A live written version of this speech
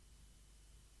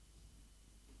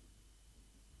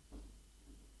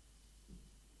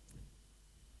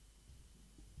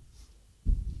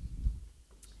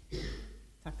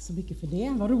Tack så mycket för det.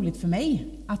 Vad roligt för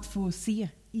mig att få se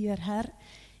er här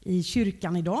i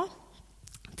kyrkan idag.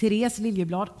 Therese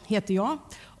Liljeblad heter jag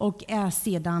och är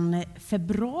sedan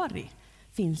februari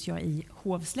finns jag i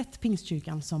Hovslätt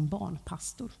Pingstkyrkan som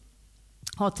barnpastor.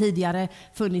 Har tidigare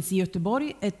funnits i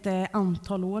Göteborg ett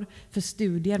antal år för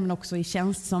studier men också i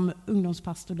tjänst som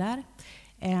ungdomspastor där.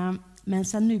 Men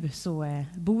sen nu så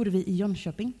bor vi i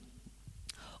Jönköping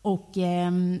och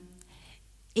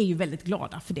är ju väldigt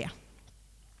glada för det.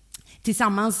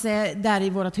 Tillsammans där i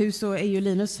vårt hus så är ju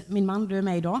Linus, min man, du är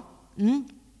med idag.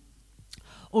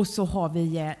 Och så har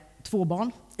vi 2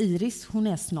 barn. Iris, hon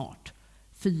är snart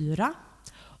 4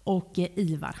 och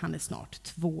Ivar, han är snart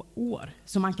 2 år.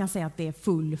 Så man kan säga att det är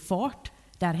full fart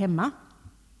där hemma.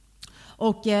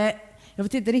 Och jag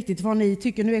vet inte riktigt vad ni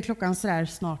tycker. Nu är klockan så där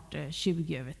snart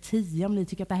 10:20. Om ni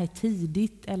tycker att det här är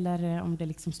tidigt eller om det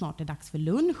liksom snart är dags för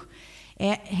lunch.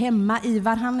 Hemma,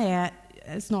 Ivar, han är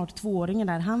snart 2-åringen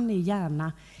där. Han är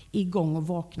gärna igång och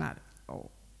vaknar.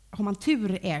 Har man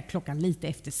tur är klockan lite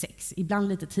efter 6. Ibland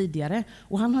lite tidigare.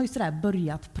 Och han har ju sådär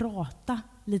börjat prata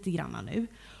lite grann nu.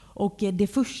 Och det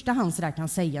första han sådär kan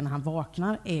säga när han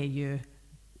vaknar är ju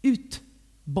ut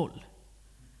boll.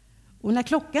 Och när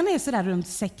klockan är sådär runt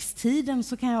 6-tiden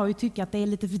så kan jag ju tycka att det är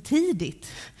lite för tidigt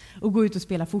att gå ut och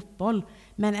spela fotboll.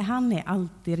 Men han är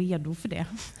alltid redo för det.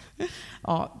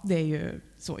 Ja, det är ju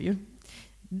så ju.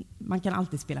 Man kan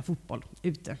alltid spela fotboll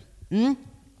ute.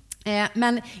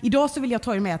 Men idag så vill jag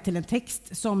ta er med till en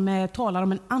text som talar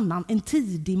om en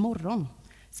tidig morgon.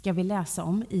 Ska vi läsa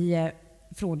om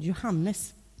från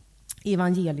Johannes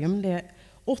evangelium, det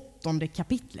 8:e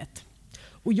kapitlet.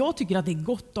 Och jag tycker att det är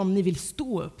gott om ni vill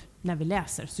stå upp när vi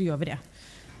läser, så gör vi det.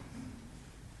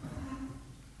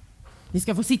 Vi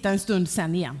ska få sitta en stund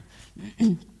sen igen.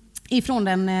 Ifrån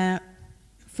den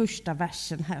första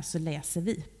versen här så läser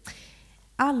vi.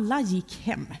 Alla gick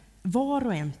hem, var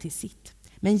och en till sitt.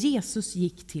 Men Jesus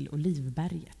gick till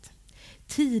Olivberget.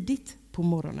 Tidigt på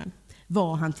morgonen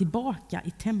var han tillbaka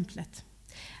i templet.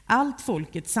 Allt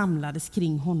folket samlades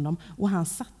kring honom och han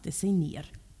satte sig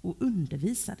ner och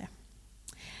undervisade.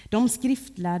 De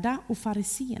skriftlärda och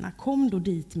fariseerna kom då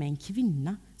dit med en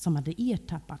kvinna som hade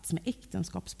ertappats med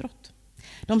äktenskapsbrott.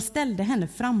 De ställde henne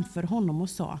framför honom och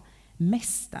sa: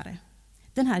 Mästare,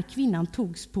 den här kvinnan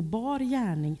togs på bar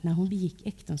gärning när hon begick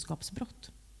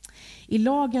äktenskapsbrott. I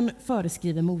lagen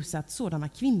föreskriver Mose att sådana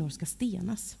kvinnor ska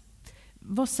stenas.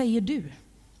 Vad säger du?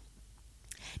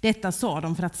 Detta sa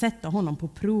de för att sätta honom på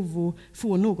prov och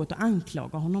få något att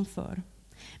anklaga honom för.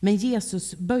 Men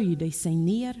Jesus böjde sig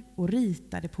ner och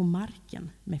ritade på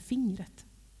marken med fingret.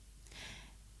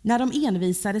 När de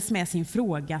envisades med sin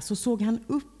fråga så såg han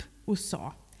upp och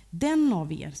sa: Den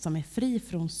av er som är fri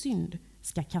från synd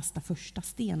ska kasta första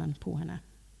stenen på henne.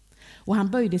 Och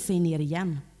han böjde sig ner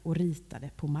igen och ritade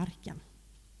på marken.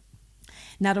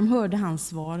 När de hörde hans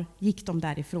svar gick de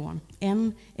därifrån,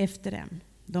 en efter en,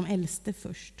 de äldste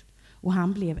först, och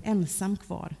han blev ensam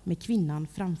kvar med kvinnan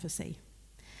framför sig.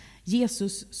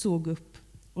 Jesus såg upp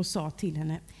och sa till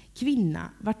henne: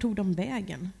 Kvinna, vart tog de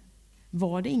vägen?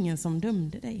 Var det ingen som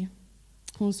dömde dig?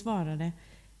 Hon svarade: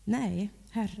 Nej,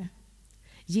 Herre.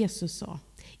 Jesus sa: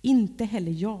 Inte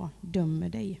heller jag dömer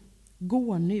dig.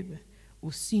 Gå nu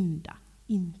och synda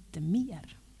inte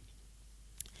mer.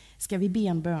 Ska vi be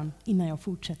en bön innan jag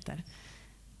fortsätter?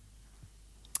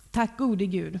 Tack gode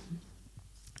Gud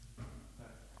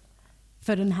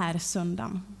för den här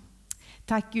söndagen.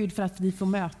 Tack Gud för att vi får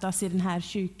mötas i den här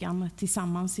kyrkan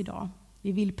tillsammans idag.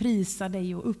 Vi vill prisa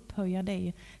dig och upphöja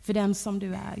dig för den som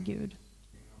du är, Gud.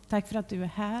 Tack för att du är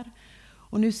här.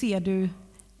 Och nu ser du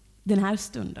den här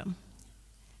stunden.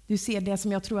 Du ser det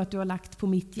som jag tror att du har lagt på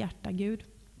mitt hjärta, Gud.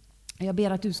 Jag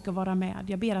ber att du ska vara med.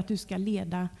 Jag ber att du ska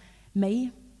leda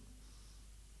mig.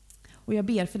 Och jag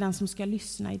ber för den som ska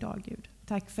lyssna idag, Gud.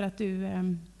 Tack för att du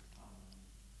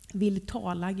vill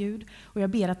tala, Gud. Och jag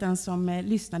ber att den som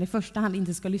lyssnar i första hand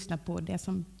inte ska lyssna på det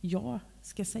som jag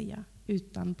ska säga,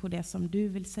 utan på det som du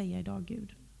vill säga idag,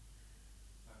 Gud.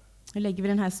 Nu lägger vi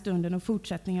den här stunden och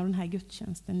fortsättningen av den här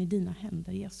gudstjänsten i dina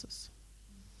händer, Jesus.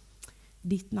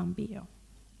 Ditt namn ber jag.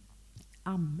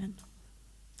 Amen.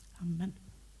 Amen.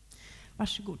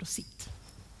 Varsågod och sitt.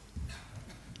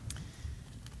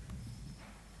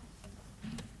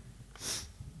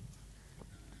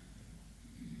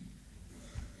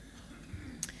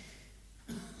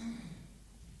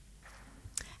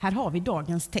 Här har vi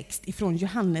dagens text ifrån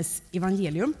Johannes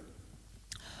evangelium.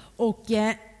 Och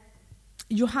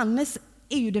Johannes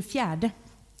är ju det 4:e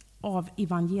av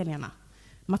evangelierna.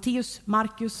 Matteus,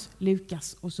 Markus,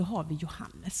 Lukas och så har vi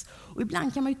Johannes. Och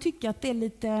ibland kan man ju tycka att det är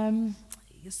lite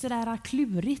sådär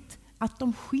klurigt att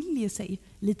de skiljer sig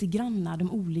lite grann,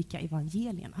 de olika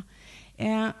evangelierna.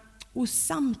 Och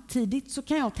samtidigt så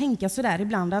kan jag tänka så där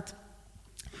ibland att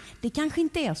det kanske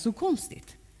inte är så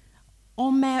konstigt.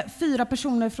 Om 4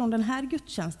 personer från den här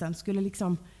gudstjänsten skulle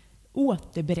liksom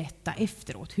återberätta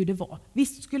efteråt hur det var.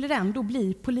 Visst skulle det ändå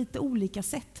bli på lite olika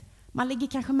sätt. Man lägger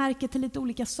kanske märke till lite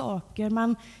olika saker.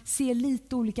 Man ser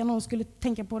lite olika. Någon skulle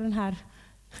tänka på den här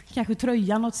kanske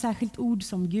tröjan, något särskilt ord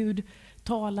som Gud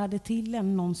talade till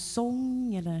en, någon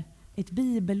sång eller ett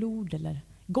bibelord eller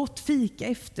gott fika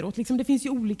efteråt. Liksom det finns ju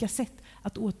olika sätt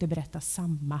att återberätta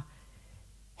samma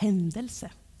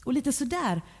händelse. Och lite så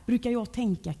där brukar jag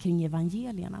tänka kring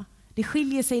evangelierna. Det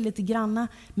skiljer sig lite granna,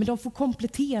 men de får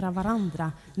komplettera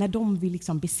varandra när de vill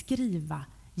liksom beskriva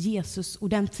Jesus och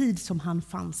den tid som han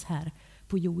fanns här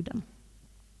på jorden.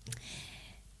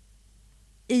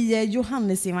 I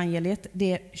Johannes evangeliet,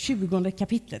 det 20:e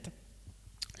kapitlet,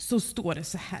 så står det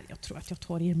så här, jag tror att jag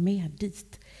tar er med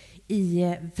dit,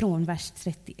 från vers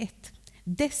 31.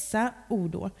 Dessa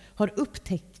ord då har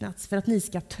upptecknats för att ni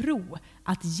ska tro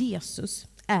att Jesus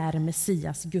är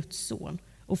Messias, Guds son,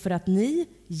 och för att ni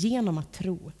genom att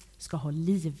tro ska ha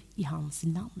liv i hans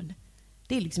namn.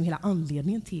 Det är liksom hela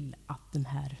anledningen till att den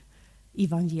här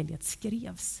evangeliet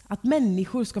skrevs. Att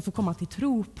människor ska få komma till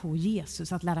tro på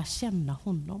Jesus, att lära känna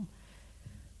honom.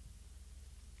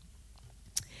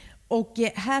 Och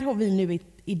här har vi nu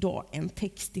idag en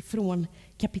text ifrån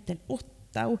kapitel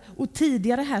 8. Och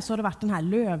tidigare här så har det varit den här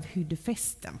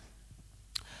lövhyddefesten.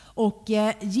 Och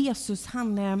Jesus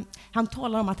han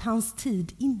talar om att hans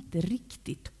tid inte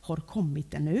riktigt har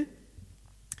kommit ännu.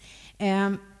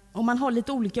 Och man har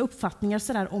lite olika uppfattningar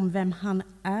så där om vem han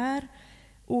är.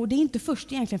 Och det är inte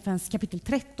först egentligen förrän kapitel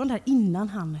 13 där innan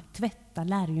han tvättar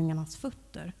lärjungarnas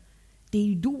fötter. Det är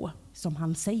ju då som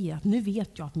han säger att nu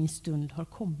vet jag att min stund har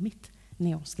kommit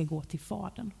när jag ska gå till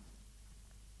Fadern.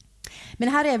 Men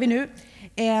här är vi nu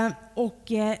och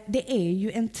det är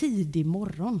ju en tidig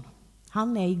morgon.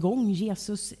 Han är igång,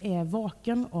 Jesus är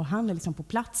vaken och han är liksom på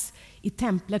plats i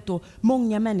templet då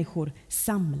många människor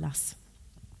samlas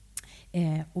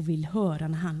och vill höra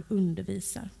när han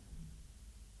undervisar.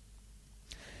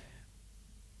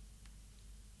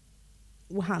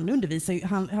 Och han undervisar,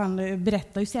 han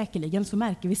berättar ju säkerligen, så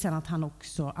märker vi sen att han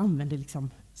också använder liksom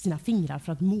sina fingrar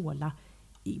för att måla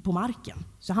på marken.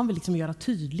 Så han vill liksom göra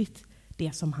tydligt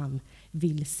det som han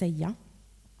vill säga.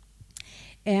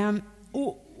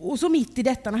 Och så mitt i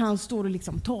detta när han står och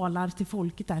liksom talar till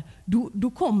folket där,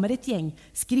 då kommer ett gäng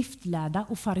skriftlärda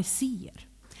och fariseer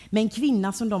med en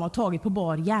kvinna som de har tagit på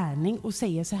bar gärning och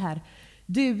säger så här: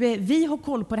 du, vi har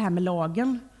koll på det här med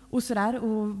lagen och sådär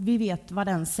och vi vet vad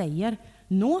den säger.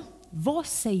 Nå, vad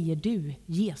säger du,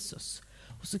 Jesus?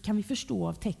 Och så kan vi förstå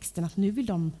av texten att nu vill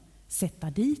de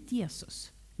sätta dit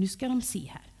Jesus. Nu ska de se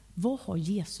här. Vad har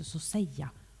Jesus att säga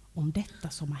om detta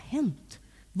som har hänt?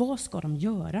 Vad ska de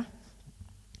göra?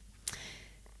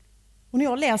 Och när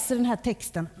jag läser den här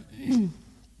texten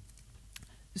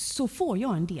så får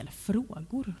jag en del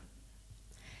frågor.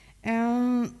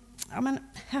 Men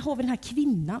här har vi den här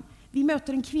kvinnan. Vi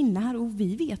möter en kvinna här och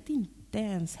vi vet inte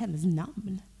ens hennes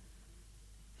namn.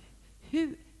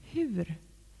 Hur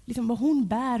liksom vad hon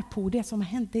bär på, det som har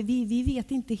hänt. Vi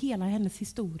vet inte hela hennes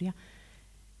historia.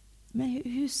 Men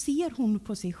hur ser hon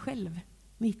på sig själv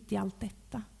mitt i allt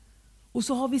detta? Och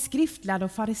så har vi skriftlärda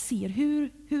och fariseer.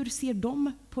 Hur ser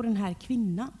de på den här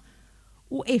kvinnan?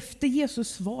 Och efter Jesus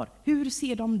svar, hur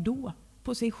ser de då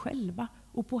på sig själva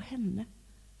och på henne?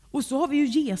 Och så har vi ju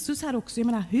Jesus här också. Jag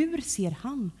menar, hur ser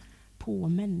han på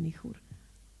människor?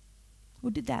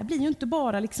 Och det där blir ju inte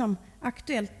bara liksom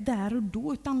aktuellt där och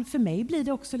då, utan för mig blir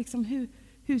det också liksom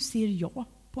hur ser jag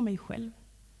på mig själv?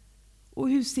 Och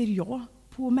hur ser jag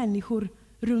på människor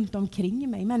runt omkring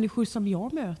mig, människor som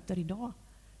jag möter idag?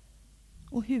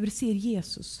 Och hur ser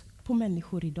Jesus på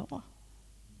människor idag?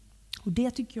 Och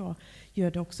det tycker jag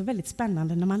gör det också väldigt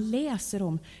spännande när man läser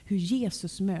om hur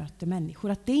Jesus möter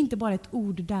människor. Att det inte bara är ett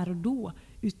ord där och då,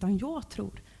 utan jag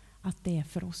tror att det är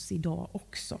för oss idag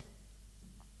också.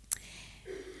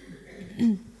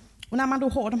 Och när man då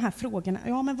har de här frågorna,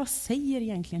 ja men vad säger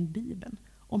egentligen Bibeln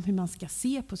om hur man ska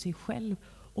se på sig själv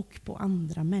och på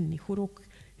andra människor och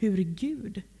hur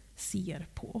Gud ser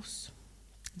på oss?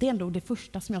 Det är ändå det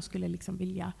första som jag skulle liksom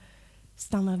vilja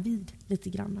stanna vid lite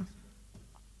grann.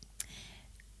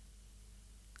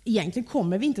 Egentligen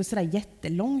kommer vi inte så där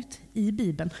jättelångt i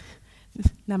Bibeln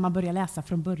när man börjar läsa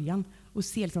från början och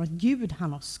ser liksom att Gud,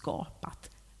 han har skapat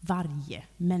varje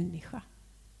människa.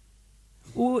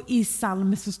 Och i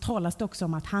psalm så talas det också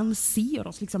om att han ser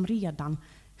oss liksom redan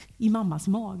i mammas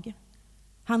mage.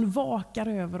 Han vakar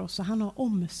över oss och han har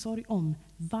omsorg om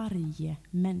varje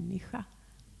människa.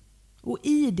 Och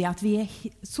i det att vi är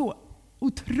så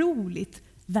otroligt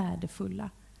värdefulla.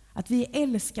 Att vi är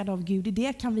älskade av Gud, i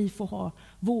det kan vi få ha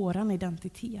våran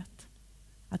identitet.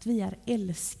 Att vi är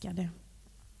älskade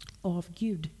av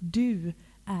Gud. Du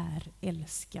är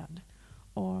älskad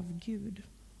av Gud.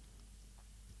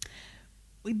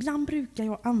 Och ibland brukar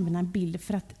jag använda en bild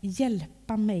för att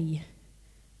hjälpa mig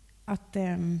att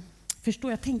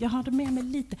förstå. Jag hade med mig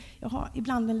lite. Jag har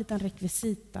ibland en liten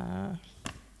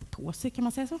rekvisita-påse, kan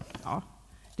man säga så? Ja,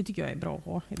 det tycker jag är bra att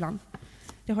ha ibland.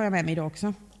 Det har jag med mig idag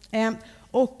också.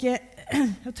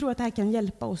 Jag tror att det här kan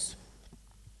hjälpa oss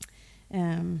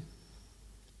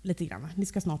lite grann. Ni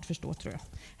ska snart förstå, tror jag.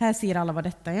 Här ser alla vad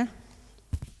detta är.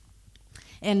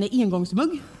 En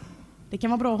engångsmugg. Det kan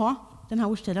vara bra att ha den här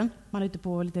årstiden. Man är ute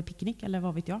på lite picknick eller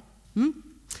vad vet jag.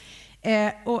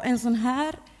 Och en sån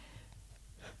här,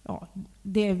 ja,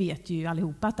 det vet ju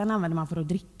allihopa att den använder man för att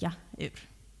dricka ur.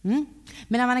 Men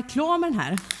när man är klar med den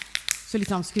här så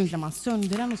liksom skrynklar man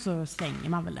sönder den och så slänger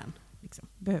man väl den. Liksom.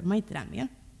 Behöver man inte den mer.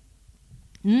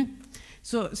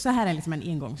 Så här är liksom en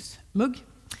engångsmugg.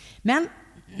 Men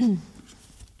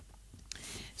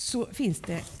så finns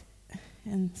det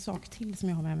en sak till som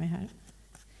jag har med mig här.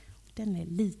 Den är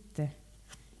lite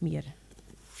mer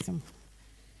liksom,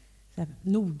 så här,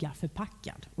 noga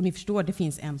förpackad. Och ni förstår, det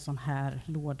finns en sån här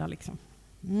låda. Liksom.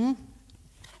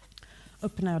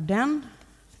 Öppnar jag den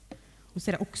och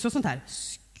ser det också sånt här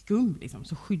skum liksom,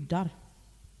 så skyddar.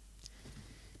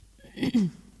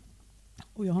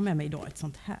 Och jag har med mig idag ett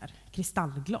sånt här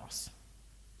kristallglas.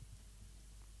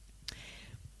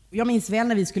 Jag minns väl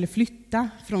när vi skulle flytta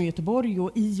från Göteborg,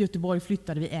 och i Göteborg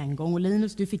flyttade vi en gång. Och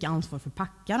Linus, du fick ansvar för att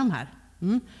packa de här.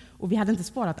 Och vi hade inte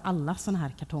sparat alla såna här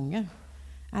kartonger.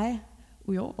 Nej,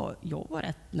 och jag var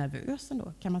rätt nervös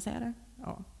ändå, kan man säga det?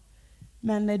 Ja.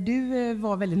 Men du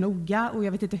var väldigt noga, och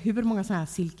jag vet inte hur många såna här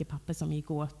silkepapper som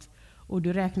gick åt. Och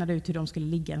du räknade ut hur de skulle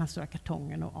ligga i den här stora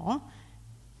kartongen. Och ja,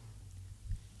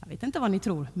 jag vet inte vad ni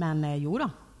tror, men jo då,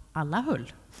 alla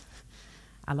höll.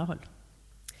 Alla höll.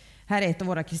 Här är ett av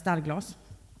våra kristallglas.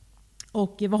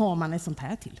 Och vad har man ett sånt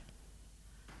här till?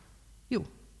 Jo,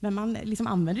 men man liksom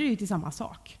använder det ju till samma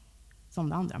sak som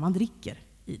det andra. Man dricker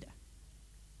i det.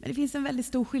 Men det finns en väldigt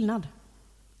stor skillnad.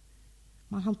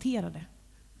 Man hanterar det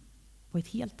på ett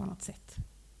helt annat sätt.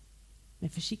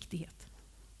 Med försiktighet.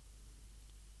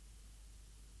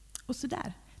 Och så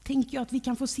där tänker jag att vi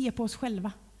kan få se på oss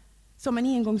själva. Som en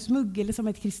engångsmugg eller som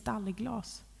ett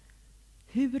kristallglas.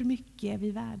 Hur mycket är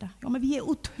vi värda? Ja, men vi är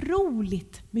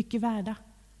otroligt mycket värda.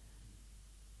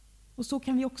 Och så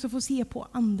kan vi också få se på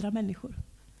andra människor.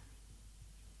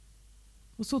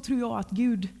 Och så tror jag att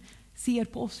Gud ser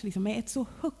på oss liksom med ett så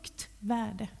högt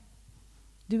värde.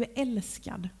 Du är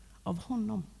älskad av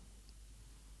honom.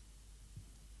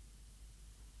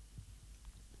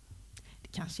 Det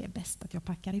kanske är bäst att jag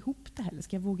packar ihop det här. Eller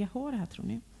ska jag våga ha det här, tror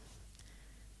ni?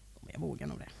 Jag vågar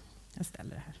nog det. Jag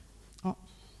ställer det här. Ja.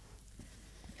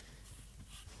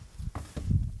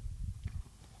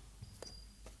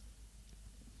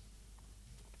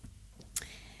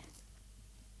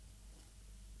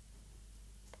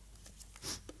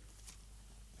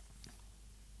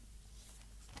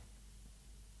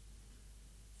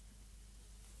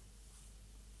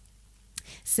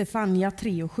 Sefania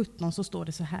 3:17 så står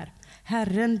det så här.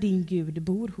 Herren din Gud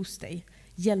bor hos dig,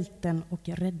 hjälten och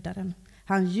räddaren.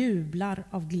 Han jublar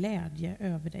av glädje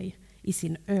över dig i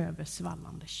sin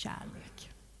översvallande kärlek.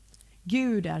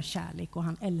 Gud är kärlek och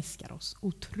han älskar oss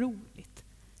otroligt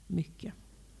mycket.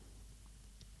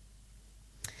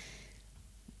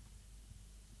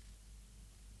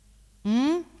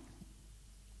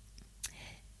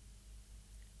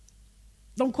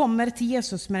 De kommer till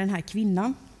Jesus med den här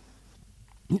kvinnan.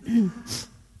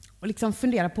 Och liksom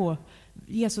funderar på,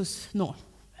 Jesus,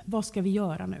 vad ska vi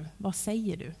göra nu? Vad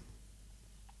säger du?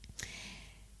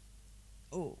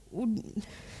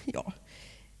 Ja,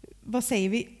 vad säger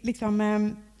vi?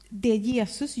 Liksom, det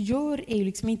Jesus gör är ju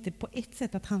liksom inte på ett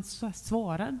sätt att han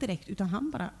svarar direkt, utan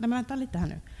han bara, nej men vänta lite här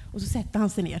nu. Och så sätter han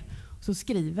sig ner och så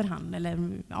skriver han,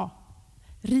 eller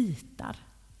ritar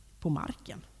på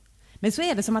marken. Men så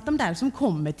är det som att de där som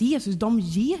kommer till Jesus, de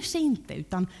ger sig inte,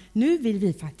 utan nu vill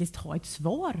vi faktiskt ha ett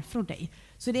svar från dig.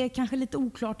 Så det är kanske lite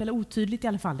oklart eller otydligt i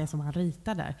alla fall det som han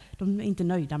ritar där. De är inte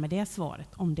nöjda med det svaret,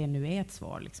 om det nu är ett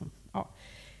svar. Liksom. Ja.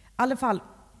 I alla fall,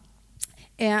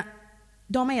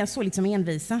 de är så liksom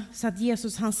envisa så att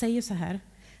Jesus, han säger så här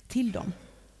till dem.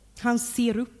 Han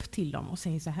ser upp till dem och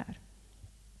säger så här.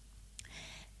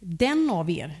 Den av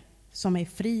er som är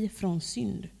fri från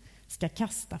synd ska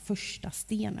kasta första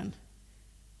stenen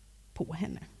på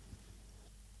henne.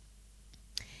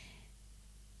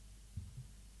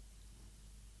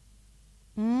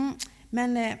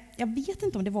 Men jag vet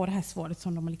inte om det var det här svaret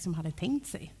som de liksom hade tänkt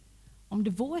sig. Om det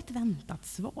var ett väntat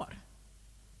svar.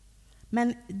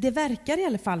 Men det verkar i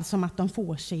alla fall som att de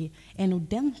får sig en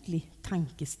ordentlig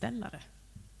tankeställare.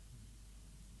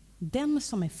 Den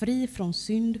som är fri från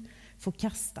synd får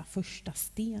kasta första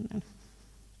stenen.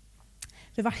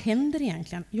 För vad händer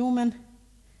egentligen? Jo, men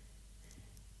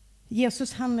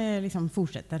Jesus han liksom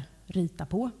fortsätter rita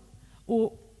på.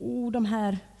 Och de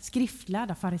här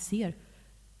skriftlärda fariseer,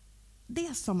 det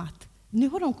är som att nu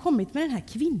har de kommit med den här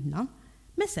kvinnan,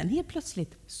 men sen helt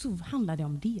plötsligt så handlar det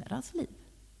om deras liv.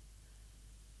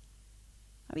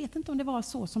 Jag vet inte om det var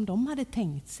så som de hade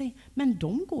tänkt sig, men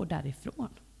de går därifrån.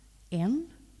 En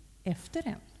efter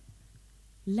en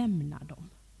lämnar dem.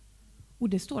 Och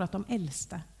det står att de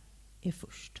äldsta är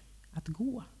först att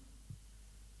gå.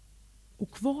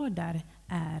 Och kvar där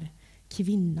är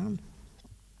kvinnan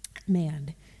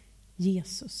med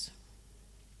Jesus.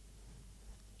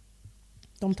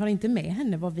 De tar inte med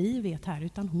henne vad vi vet här,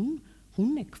 utan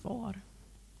hon är kvar.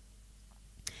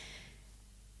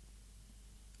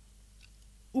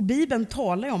 Och Bibeln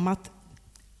talar om att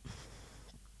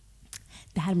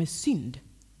det här med synd,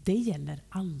 det gäller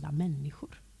alla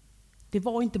människor. Det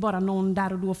var inte bara någon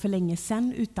där och då för länge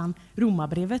sedan, utan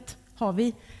Romarbrevet har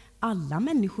vi. Alla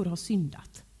människor har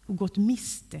syndat och gått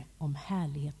miste om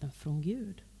härligheten från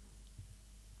Gud.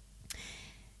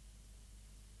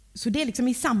 Så det är liksom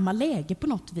i samma läge på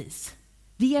något vis.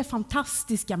 Vi är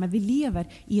fantastiska, men vi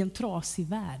lever i en trasig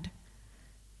värld.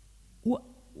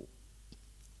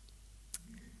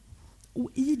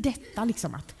 Och i detta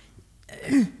liksom att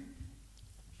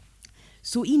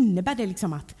så innebär det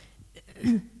liksom att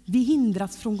vi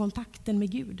hindras från kontakten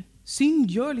med Gud.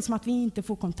 Synd gör liksom att vi inte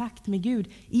får kontakt med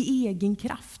Gud i egen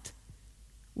kraft.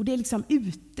 Och det är liksom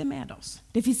ute med oss.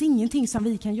 Det finns ingenting som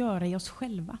vi kan göra i oss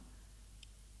själva.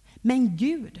 Men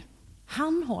Gud,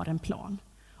 han har en plan.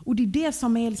 Och det är det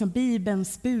som är liksom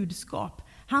Bibelns budskap.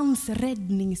 Hans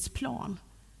räddningsplan.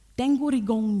 Den går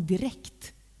igång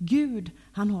direkt. Gud,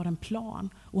 han har en plan.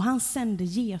 Och han sänder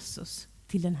Jesus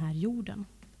till den här jorden.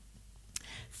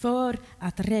 För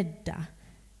att rädda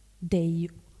dig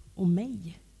och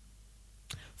mig.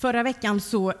 Förra veckan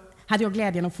så hade jag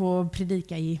glädjen att få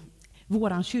predika i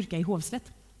våran kyrka i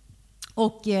Hovslätt.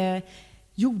 Och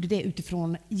gjorde det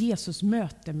utifrån Jesus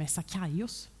möte med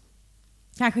Sackaios.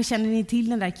 Kanske känner ni till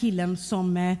den där killen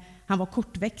som han var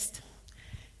kortväxt.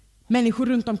 Människor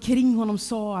runt omkring honom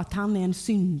sa att han är en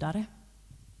syndare.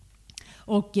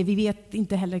 Och vi vet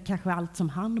inte heller kanske allt som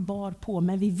han bar på,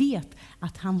 men vi vet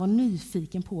att han var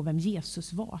nyfiken på vem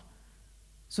Jesus var.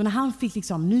 Så när han fick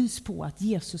liksom nys på att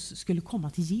Jesus skulle komma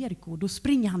till Jeriko, då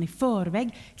springer han i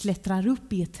förväg, klättrar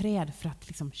upp i ett träd för att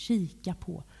liksom kika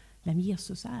på vem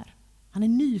Jesus är. Han är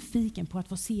nyfiken på att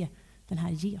få se den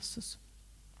här Jesus.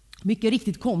 Mycket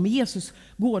riktigt kommer Jesus,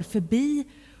 går förbi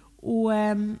och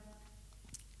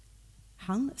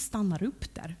han stannar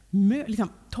upp där, liksom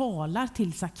talar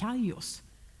till Sackaios.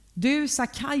 Du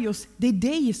Sackaios, det är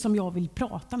dig som jag vill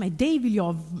prata med, dig vill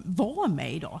jag vara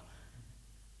med idag.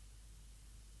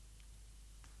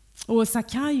 Och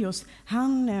Sackaios,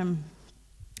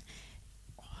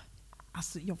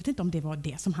 alltså jag vet inte om det var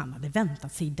det som han hade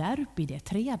väntat sig där uppe i det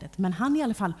trädet. Men han i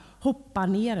alla fall hoppar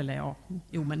ner, eller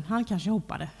men han kanske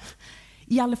hoppade.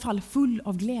 I alla fall full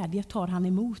av glädje tar han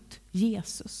emot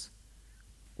Jesus.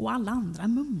 Och alla andra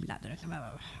mumlade.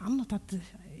 Han har tagit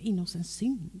in hos en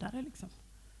syndare liksom.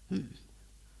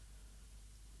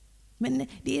 Men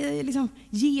det är liksom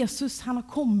Jesus, han har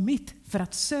kommit för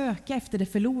att söka efter det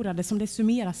förlorade, som det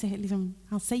summeras, liksom,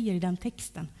 han säger i den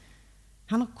texten.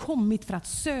 Han har kommit för att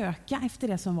söka efter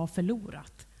det som var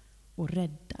förlorat och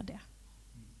rädda det.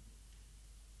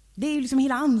 Det är liksom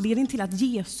hela anledningen till att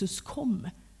Jesus kom.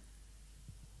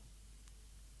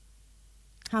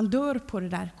 Han dör på det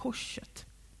där korset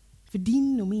för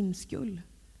din och min skull.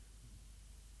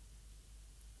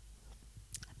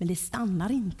 Men det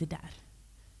stannar inte där.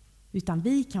 Utan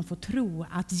vi kan få tro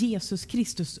att Jesus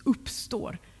Kristus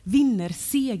uppstår, vinner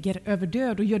seger över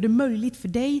död och gör det möjligt för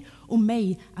dig och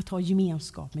mig att ha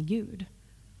gemenskap med Gud.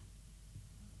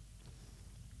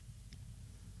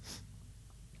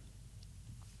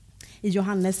 I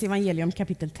Johannes evangelium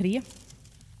kapitel 3,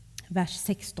 vers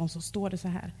 16 så står det så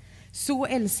här. Så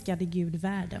älskade Gud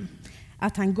världen,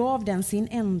 att han gav den sin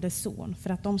enda son för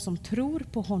att de som tror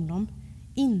på honom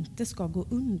inte ska gå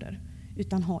under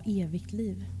utan ha evigt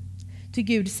liv. Ty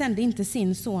Gud sände inte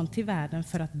sin son till världen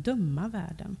för att döma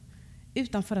världen,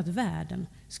 utan för att världen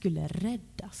skulle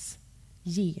räddas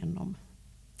genom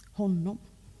honom.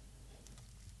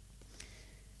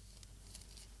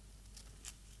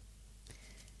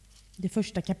 det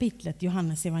första kapitlet i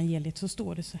Johannes evangeliet så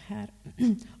står det så här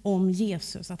om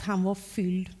Jesus, att han var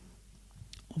fylld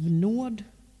av nåd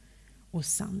och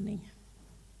sanning.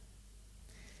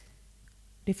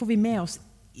 Det får vi med oss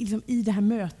liksom i det här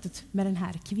mötet med den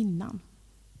här kvinnan.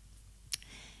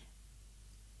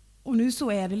 Och nu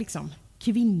så är det liksom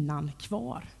kvinnan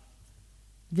kvar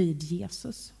vid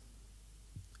Jesus.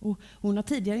 Och hon har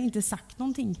tidigare inte sagt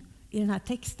någonting i den här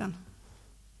texten.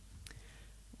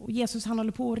 Och Jesus, han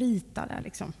håller på att rita där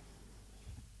liksom.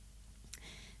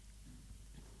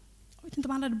 Jag vet inte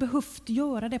om han hade behövt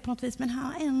göra det på något vis,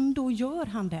 men ändå gör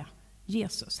han det,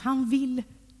 Jesus. Han vill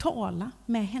tala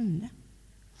med henne.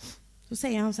 Så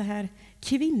säger han så här: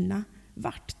 kvinna,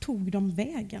 vart tog de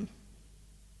vägen?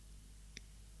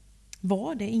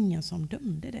 Var det ingen som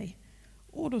dömde dig?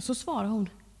 Och då så svarar hon: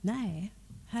 nej,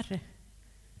 Herre.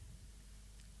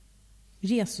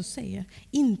 Jesus säger: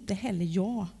 inte heller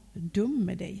jag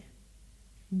dömer dig.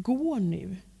 Gå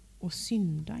nu och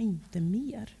synda inte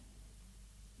mer.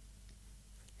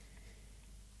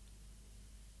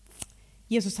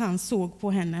 Jesus, han såg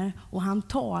på henne och han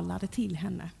talade till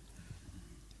henne.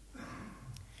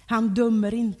 Han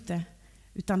dömer inte,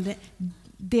 utan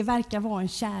det verkar vara en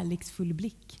kärleksfull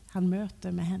blick han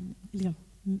möter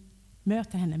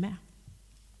henne med.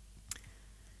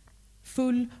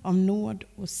 Full av nåd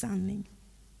och sanning.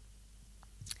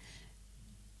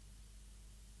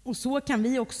 Och så kan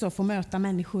vi också få möta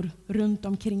människor runt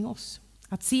omkring oss.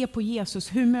 Att se på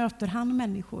Jesus, hur möter han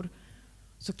människor?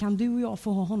 Så kan du och jag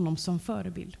få ha honom som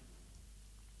förebild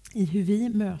i hur vi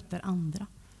möter andra.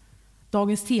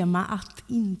 Dagens tema, att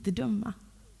inte döma,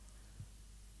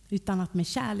 utan att med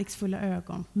kärleksfulla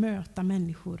ögon möta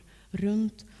människor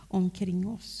runt omkring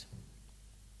oss.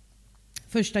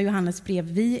 Första Johannes brev: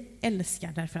 vi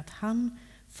älskar därför att han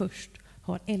först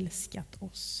har älskat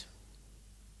oss.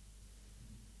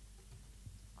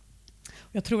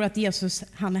 Jag tror att Jesus,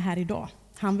 han är här idag.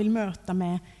 Han vill möta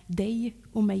med dig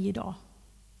och mig idag.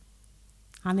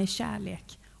 Han är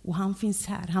kärlek och han finns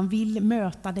här. Han vill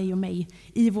möta dig och mig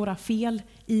i våra fel,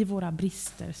 i våra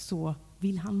brister. Så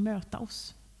vill han möta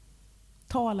oss.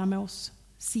 Tala med oss,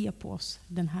 se på oss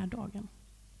den här dagen.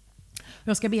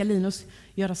 Jag ska be Linus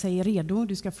göra sig redo.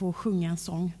 Du ska få sjunga en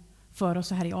sång för oss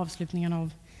så här i avslutningen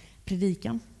av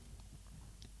predikan.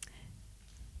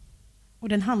 Och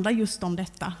den handlar just om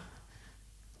detta.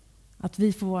 Att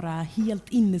vi får vara helt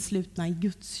inneslutna i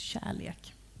Guds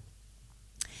kärlek.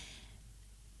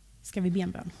 Ska vi be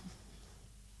en bön.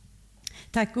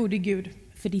 Tack gode Gud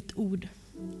för ditt ord.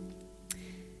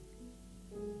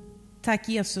 Tack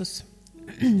Jesus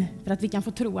för att vi kan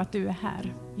få tro att du är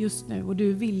här just nu och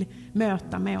du vill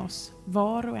möta med oss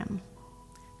var och en.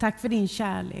 Tack för din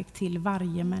kärlek till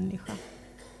varje människa.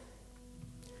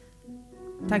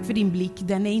 Tack för din blick,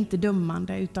 den är inte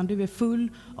dömande utan du är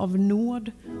full av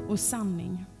nåd och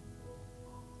sanning.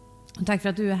 Och tack för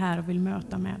att du är här och vill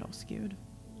möta med oss, Gud.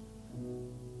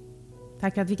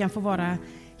 Tack för att vi kan få vara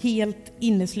helt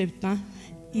inneslutna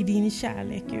i din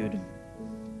kärlek, Gud.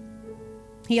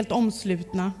 Helt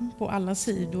omslutna på alla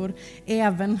sidor,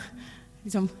 även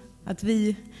liksom, att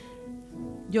vi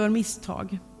gör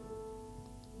misstag.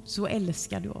 Så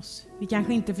älskar du oss. Vi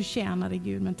kanske inte förtjänar det,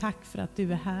 Gud, men tack för att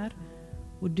du är här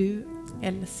och du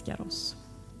älskar oss.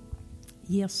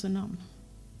 I Jesu namn.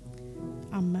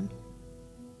 Amen.